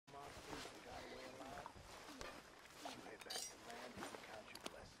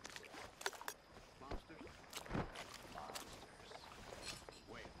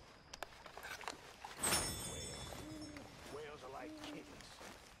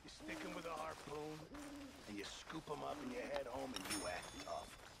scoop them up and you head home and you act tough.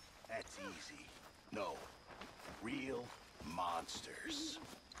 That's easy. No. Real monsters.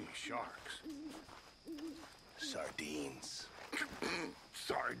 Sharks. Sardines.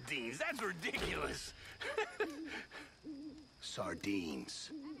 Sardines, that's ridiculous.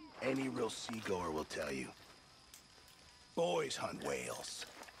 Sardines. Any real seagoer will tell you. Boys hunt whales.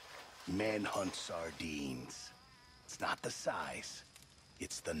 Men hunt sardines. It's not the size,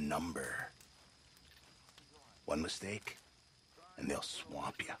 it's the number. One mistake, and they'll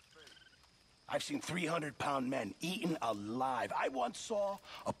swamp you. I've seen 300-pound men eaten alive. I once saw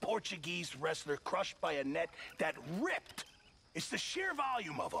a Portuguese wrestler crushed by a net that ripped. It's the sheer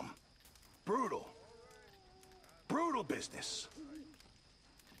volume of them. Brutal. Brutal business.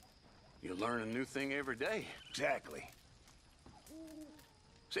 You learn a new thing every day. Exactly.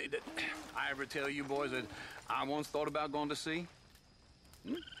 See, did I ever tell you boys that I once thought about going to sea?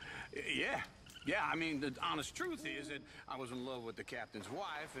 Hmm? Yeah, I mean, the honest truth is that I was in love with the captain's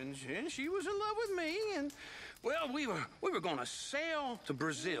wife, and she was in love with me, and, well, we were gonna sail to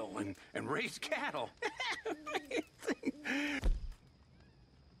Brazil and raise cattle.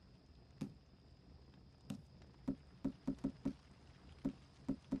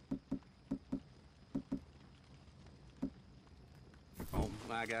 Oh,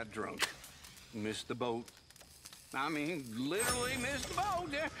 I got drunk. Missed the boat. I mean, literally missed the boat.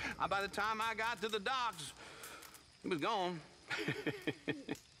 Yeah. By the time I got to the docks, it was gone.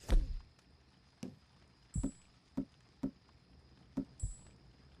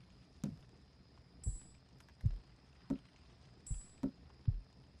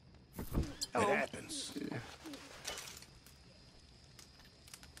 It happens. Yeah.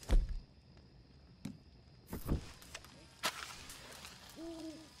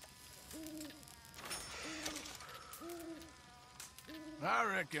 I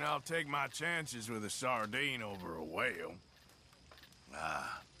reckon I'll take my chances with a sardine over a whale.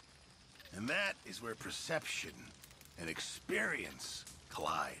 Ah. And that is where perception and experience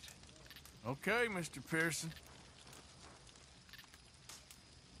collide. Okay, Mr. Pearson.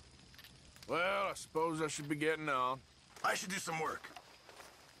 Well, I suppose I should be getting on. I should do some work.